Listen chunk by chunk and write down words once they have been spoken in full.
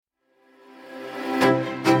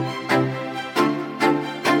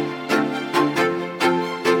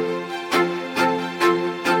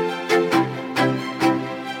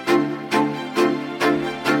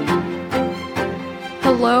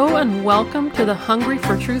and welcome to the Hungry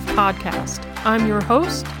for Truth podcast. I'm your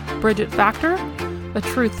host, Bridget Factor, a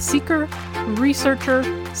truth seeker, researcher,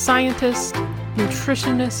 scientist,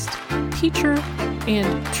 nutritionist, teacher,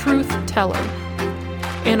 and truth teller.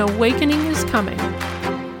 An awakening is coming.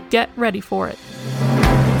 Get ready for it.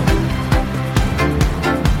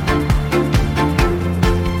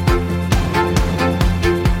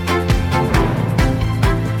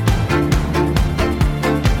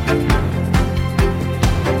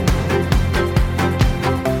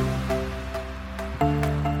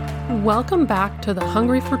 Welcome back to the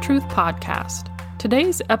Hungry for Truth podcast.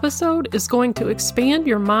 Today's episode is going to expand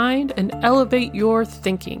your mind and elevate your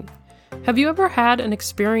thinking. Have you ever had an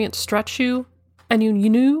experience stretch you, and you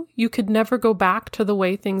knew you could never go back to the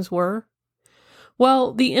way things were?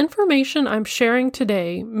 Well, the information I'm sharing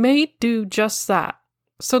today may do just that,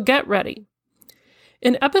 so get ready.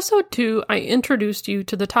 In episode 2, I introduced you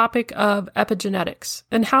to the topic of epigenetics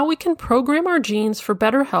and how we can program our genes for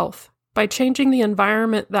better health by changing the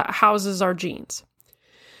environment that houses our genes.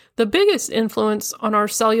 The biggest influence on our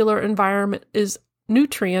cellular environment is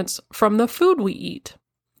nutrients from the food we eat.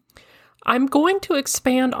 I'm going to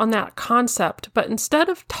expand on that concept, but instead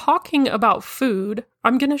of talking about food,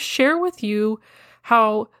 I'm going to share with you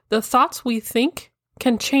how the thoughts we think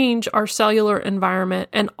can change our cellular environment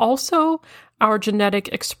and also our genetic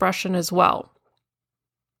expression as well.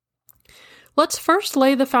 Let's first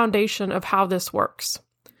lay the foundation of how this works.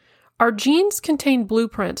 Our genes contain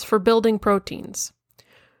blueprints for building proteins.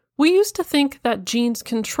 We used to think that genes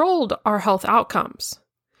controlled our health outcomes.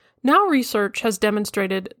 Now research has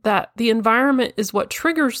demonstrated that the environment is what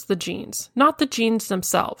triggers the genes, not the genes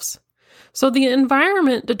themselves. So the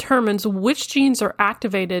environment determines which genes are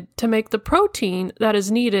activated to make the protein that is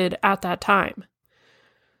needed at that time.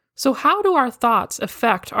 So how do our thoughts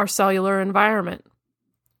affect our cellular environment?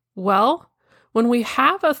 Well, when we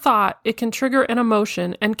have a thought, it can trigger an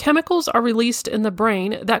emotion, and chemicals are released in the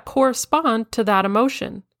brain that correspond to that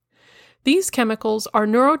emotion. These chemicals are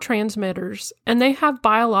neurotransmitters, and they have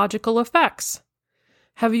biological effects.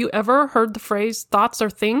 Have you ever heard the phrase, thoughts are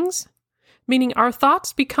things? Meaning our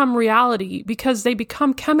thoughts become reality because they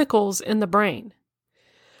become chemicals in the brain.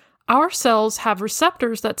 Our cells have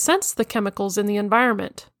receptors that sense the chemicals in the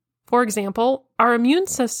environment. For example, our immune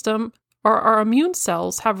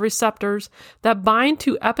cells have receptors that bind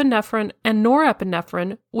to epinephrine and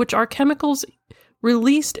norepinephrine, which are chemicals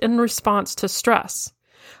released in response to stress.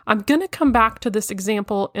 I'm going to come back to this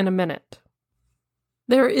example in a minute.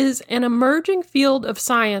 There is an emerging field of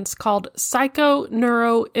science called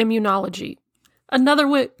psychoneuroimmunology.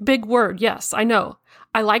 Another big word, yes, I know.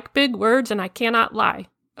 I like big words and I cannot lie.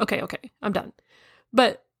 Okay, I'm done.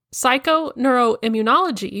 But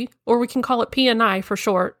psychoneuroimmunology, or we can call it PNI for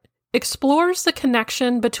short, explores the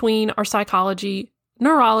connection between our psychology,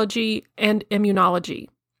 neurology, and immunology,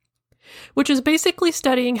 which is basically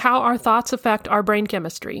studying how our thoughts affect our brain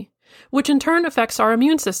chemistry, which in turn affects our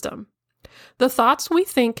immune system. The thoughts we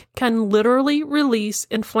think can literally release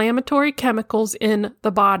inflammatory chemicals in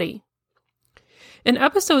the body. In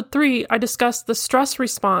episode 3, I discussed the stress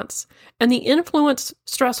response and the influence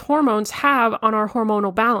stress hormones have on our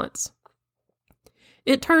hormonal balance.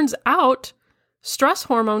 It turns out stress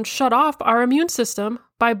hormones shut off our immune system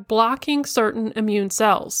by blocking certain immune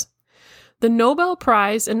cells. The Nobel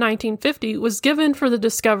Prize in 1950 was given for the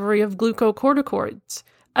discovery of glucocorticoids,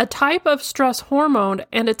 a type of stress hormone,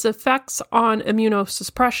 and its effects on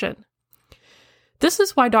immunosuppression. This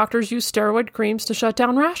is why doctors use steroid creams to shut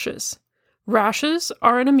down rashes. Rashes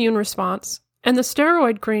are an immune response, and the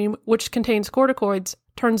steroid cream, which contains corticoids,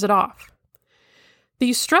 turns it off.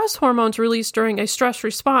 These stress hormones released during a stress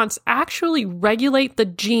response actually regulate the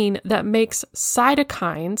gene that makes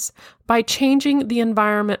cytokines by changing the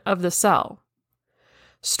environment of the cell.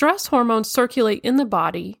 Stress hormones circulate in the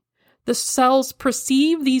body. The cells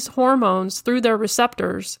perceive these hormones through their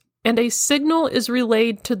receptors, and a signal is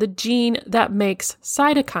relayed to the gene that makes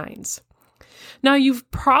cytokines. Now, you've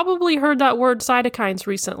probably heard that word cytokines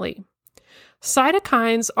recently.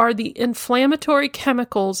 Cytokines are the inflammatory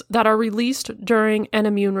chemicals that are released during an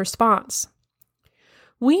immune response.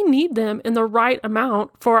 We need them in the right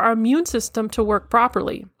amount for our immune system to work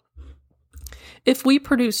properly. If we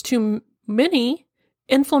produce too many,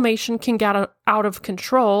 inflammation can get out of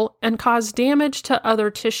control and cause damage to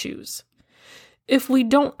other tissues. If we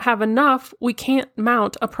don't have enough, we can't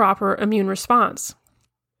mount a proper immune response.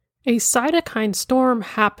 A cytokine storm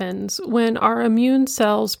happens when our immune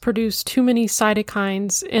cells produce too many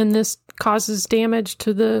cytokines, and this causes damage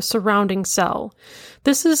to the surrounding cell.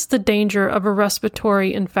 This is the danger of a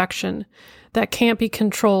respiratory infection that can't be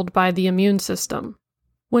controlled by the immune system.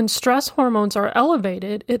 When stress hormones are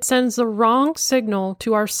elevated, it sends the wrong signal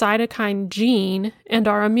to our cytokine gene, and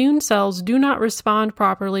our immune cells do not respond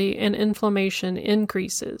properly and inflammation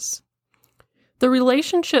increases. The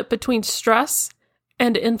relationship between stress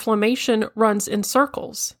and inflammation runs in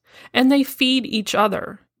circles, and they feed each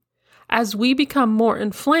other. As we become more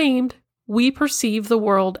inflamed, we perceive the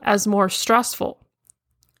world as more stressful.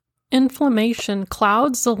 Inflammation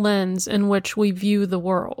clouds the lens in which we view the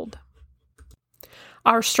world.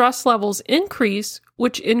 Our stress levels increase,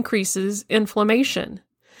 which increases inflammation.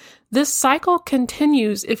 This cycle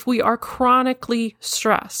continues if we are chronically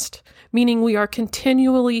stressed, meaning we are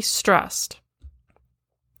continually stressed.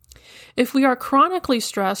 If we are chronically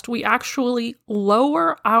stressed, we actually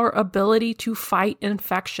lower our ability to fight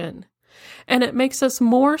infection, and it makes us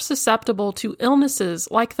more susceptible to illnesses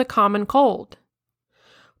like the common cold.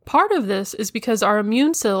 Part of this is because our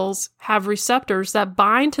immune cells have receptors that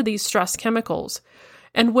bind to these stress chemicals,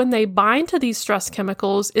 and when they bind to these stress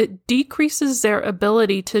chemicals, it decreases their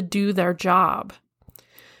ability to do their job.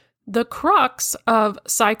 The crux of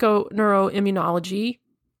psychoneuroimmunology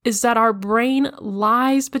is that our brain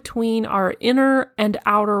lies between our inner and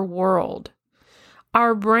outer world.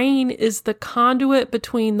 Our brain is the conduit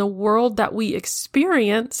between the world that we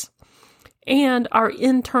experience and our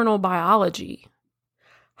internal biology.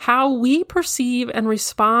 How we perceive and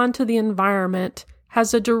respond to the environment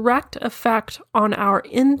has a direct effect on our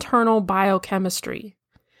internal biochemistry.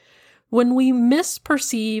 When we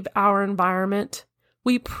misperceive our environment,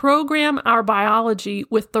 we program our biology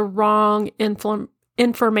with the wrong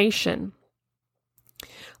information.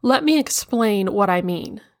 Let me explain what I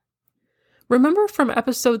mean. Remember from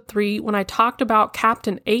episode 3 when I talked about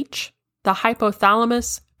Captain H, the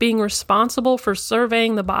hypothalamus, being responsible for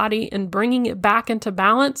surveying the body and bringing it back into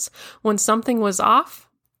balance when something was off?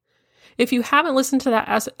 If you haven't listened to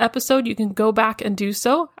that episode, you can go back and do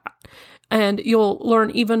so, and you'll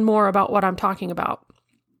learn even more about what I'm talking about.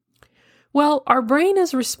 Well, our brain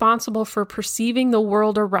is responsible for perceiving the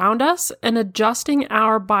world around us and adjusting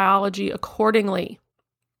our biology accordingly.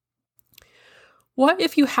 What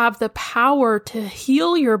if you have the power to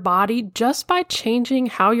heal your body just by changing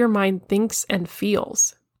how your mind thinks and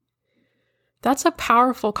feels? That's a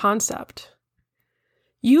powerful concept.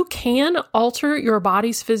 You can alter your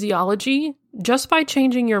body's physiology just by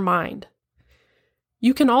changing your mind.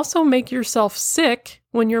 You can also make yourself sick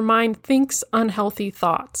when your mind thinks unhealthy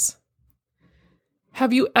thoughts.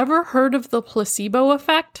 Have you ever heard of the placebo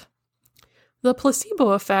effect? The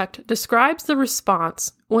placebo effect describes the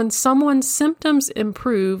response when someone's symptoms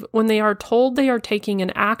improve when they are told they are taking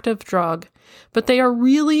an active drug, but they are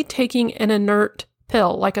really taking an inert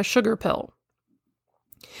pill, like a sugar pill.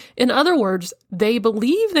 In other words, they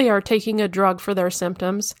believe they are taking a drug for their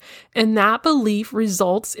symptoms, and that belief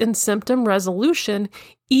results in symptom resolution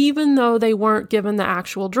even though they weren't given the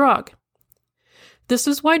actual drug. This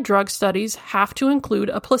is why drug studies have to include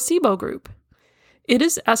a placebo group. It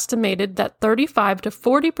is estimated that 35 to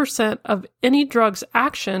 40% of any drug's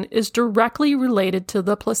action is directly related to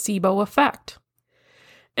the placebo effect.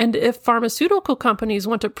 And if pharmaceutical companies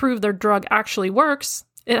want to prove their drug actually works,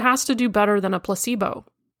 it has to do better than a placebo.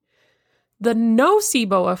 The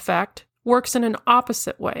nocebo effect works in an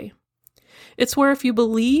opposite way. It's where if you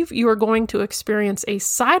believe you are going to experience a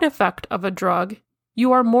side effect of a drug,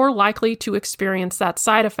 you are more likely to experience that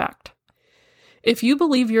side effect. If you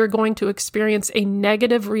believe you're going to experience a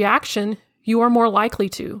negative reaction, you are more likely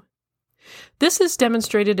to. This is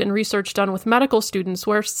demonstrated in research done with medical students,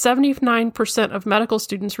 where 79% of medical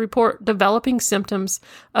students report developing symptoms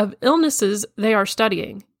of illnesses they are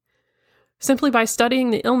studying. Simply by studying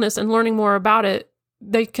the illness and learning more about it,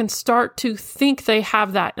 they can start to think they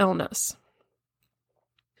have that illness.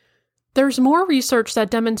 There's more research that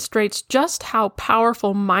demonstrates just how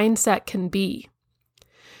powerful mindset can be.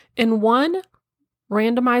 In one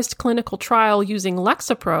randomized clinical trial using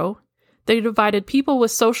Lexapro, they divided people with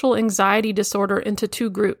social anxiety disorder into two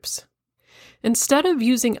groups. Instead of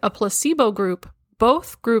using a placebo group,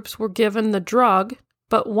 both groups were given the drug,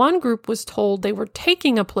 but one group was told they were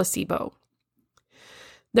taking a placebo.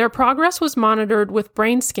 Their progress was monitored with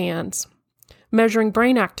brain scans, measuring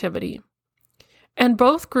brain activity, and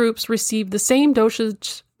both groups received the same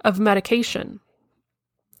dosage of medication.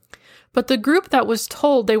 But the group that was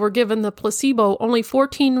told they were given the placebo, only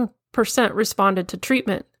 14% responded to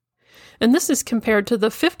treatment, and this is compared to the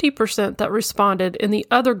 50% that responded in the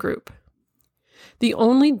other group. The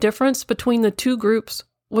only difference between the two groups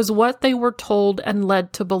was what they were told and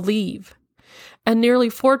led to believe. and nearly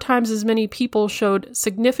 4 times as many people showed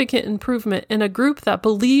significant improvement in a group that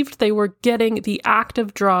believed they were getting the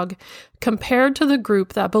active drug compared to the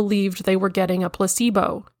group that believed they were getting a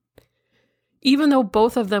placebo, even though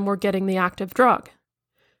both of them were getting the active drug.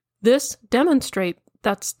 This demonstrates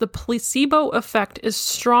that the placebo effect is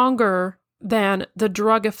stronger than the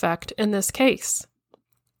drug effect in this case.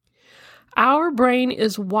 Our brain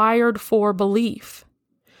is wired for belief,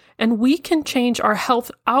 and we can change our health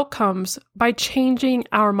outcomes by changing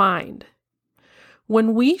our mind.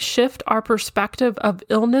 When we shift our perspective of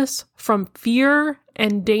illness from fear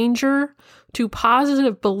and danger to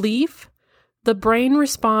positive belief, the brain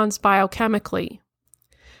responds biochemically.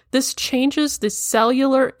 This changes the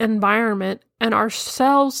cellular environment, and our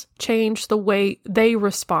cells change the way they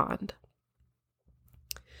respond.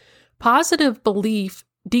 Positive belief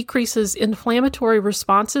decreases inflammatory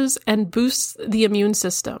responses and boosts the immune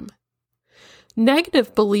system.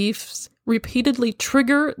 Negative beliefs repeatedly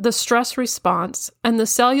trigger the stress response, and the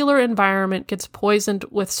cellular environment gets poisoned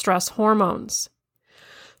with stress hormones.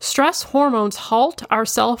 Stress hormones halt our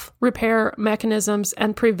self-repair mechanisms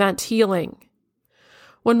and prevent healing.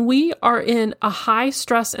 When we are in a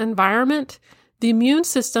high-stress environment, the immune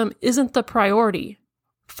system isn't the priority.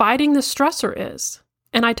 Fighting the stressor is.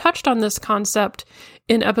 And I touched on this concept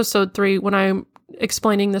in episode 3 when I'm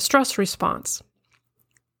explaining the stress response.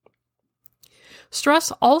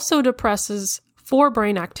 Stress also depresses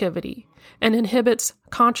forebrain activity and inhibits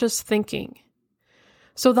conscious thinking.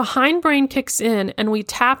 So the hindbrain kicks in and we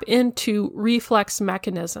tap into reflex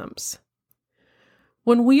mechanisms.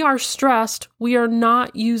 When we are stressed, we are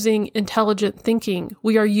not using intelligent thinking.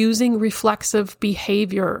 We are using reflexive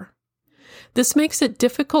behavior. This makes it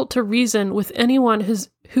difficult to reason with anyone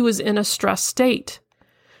who is in a stress state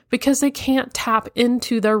because they can't tap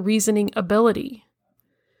into their reasoning ability.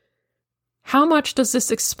 How much does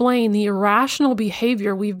this explain the irrational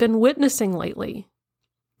behavior we've been witnessing lately?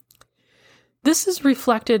 This is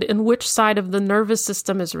reflected in which side of the nervous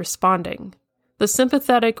system is responding, the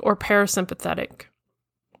sympathetic or parasympathetic.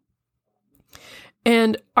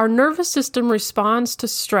 And our nervous system responds to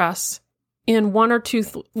stress in one or two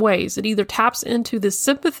ways. It either taps into the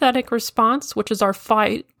sympathetic response, which is our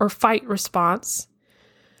fight or fight response,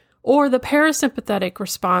 or the parasympathetic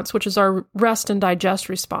response, which is our rest and digest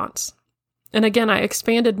response. And again, I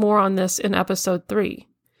expanded more on this in episode 3.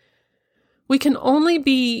 We can only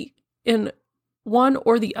be in one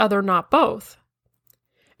or the other, not both.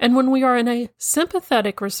 And when we are in a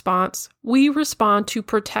sympathetic response, we respond to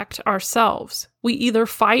protect ourselves. We either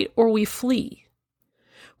fight or we flee.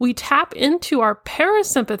 We tap into our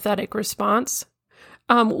parasympathetic response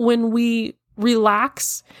when we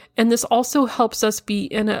relax, and this also helps us be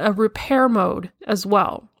in a repair mode as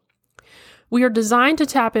well. We are designed to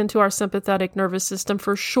tap into our sympathetic nervous system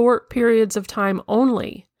for short periods of time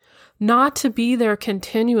only, not to be there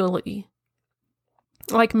continually,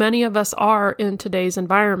 like many of us are in today's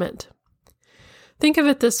environment. Think of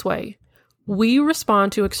it this way. We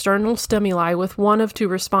respond to external stimuli with one of two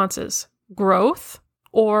responses: growth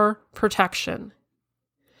or protection.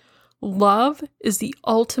 Love is the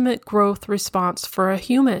ultimate growth response for a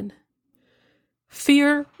human.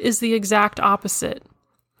 Fear is the exact opposite.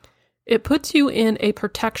 It puts you in a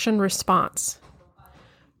protection response.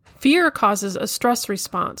 Fear causes a stress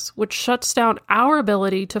response, which shuts down our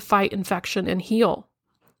ability to fight infection and heal.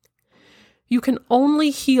 You can only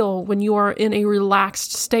heal when you are in a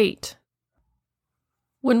relaxed state.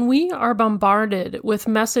 When we are bombarded with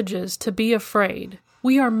messages to be afraid,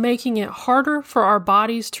 we are making it harder for our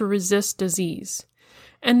bodies to resist disease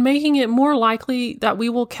and making it more likely that we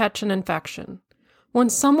will catch an infection. When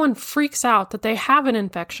someone freaks out that they have an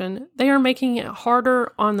infection, they are making it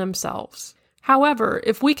harder on themselves. However,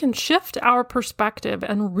 if we can shift our perspective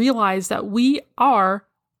and realize that we are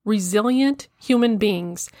resilient human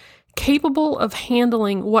beings, capable of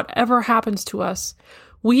handling whatever happens to us,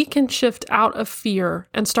 we can shift out of fear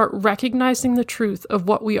and start recognizing the truth of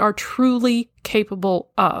what we are truly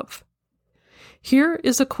capable of. Here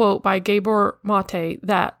is a quote by Gabor Mate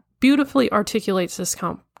that beautifully articulates this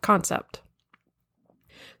concept.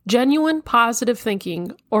 Genuine positive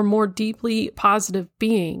thinking, or more deeply positive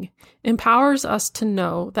being, empowers us to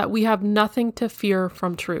know that we have nothing to fear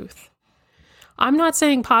from truth. I'm not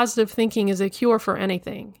saying positive thinking is a cure for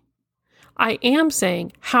anything. I am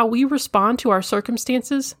saying how we respond to our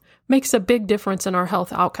circumstances makes a big difference in our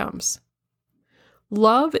health outcomes.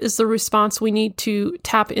 Love is the response we need to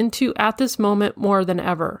tap into at this moment more than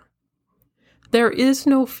ever. There is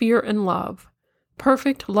no fear in love.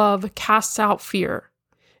 Perfect love casts out fear.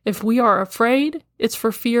 If we are afraid, it's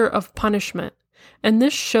for fear of punishment. and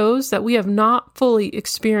this shows that we have not fully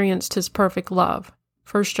experienced his perfect love.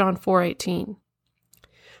 1 John 4:18.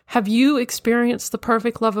 Have you experienced the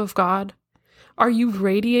perfect love of God? Are you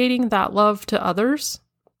radiating that love to others?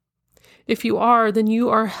 If you are, then you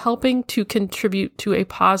are helping to contribute to a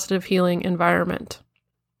positive healing environment.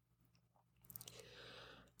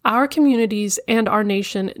 Our communities and our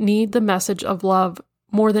nation need the message of love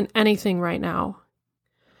more than anything right now.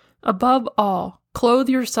 Above all, clothe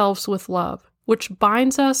yourselves with love, which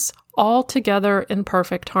binds us all together in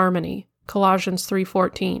perfect harmony. Colossians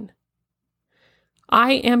 3:14.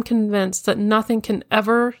 I am convinced that nothing can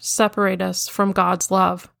ever separate us from God's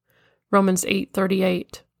love. Romans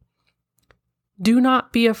 8:38. Do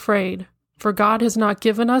not be afraid, for God has not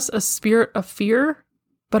given us a spirit of fear,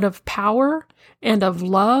 but of power and of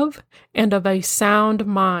love and of a sound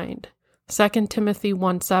mind. 2 Timothy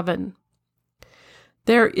 1:7.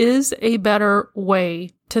 There is a better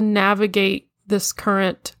way to navigate this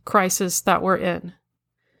current crisis that we're in.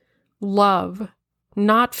 Love,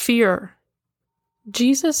 not fear.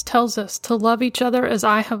 Jesus tells us to love each other as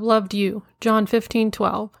I have loved you, John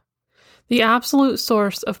 15:12. The absolute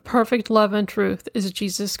source of perfect love and truth is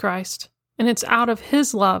Jesus Christ, and it's out of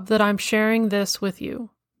his love that I'm sharing this with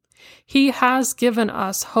you. He has given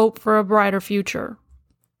us hope for a brighter future.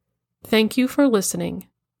 Thank you for listening.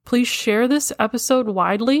 Please share this episode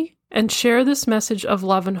widely and share this message of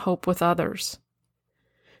love and hope with others.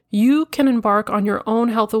 You can embark on your own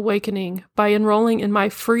health awakening by enrolling in my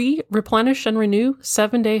free Replenish and Renew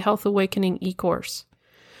 7-Day Health Awakening e-course.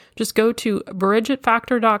 Just go to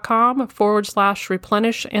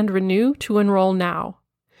bridgetfactor.com/replenish and renew to enroll now.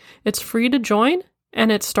 It's free to join,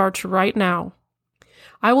 and it starts right now.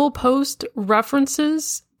 I will post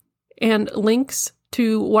references and links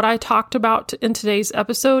to what I talked about in today's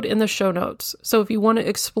episode in the show notes. So if you want to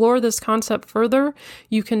explore this concept further,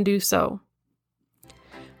 you can do so.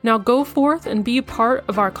 Now go forth and be a part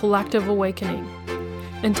of our collective awakening.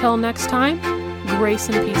 Until next time, grace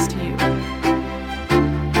and peace to you.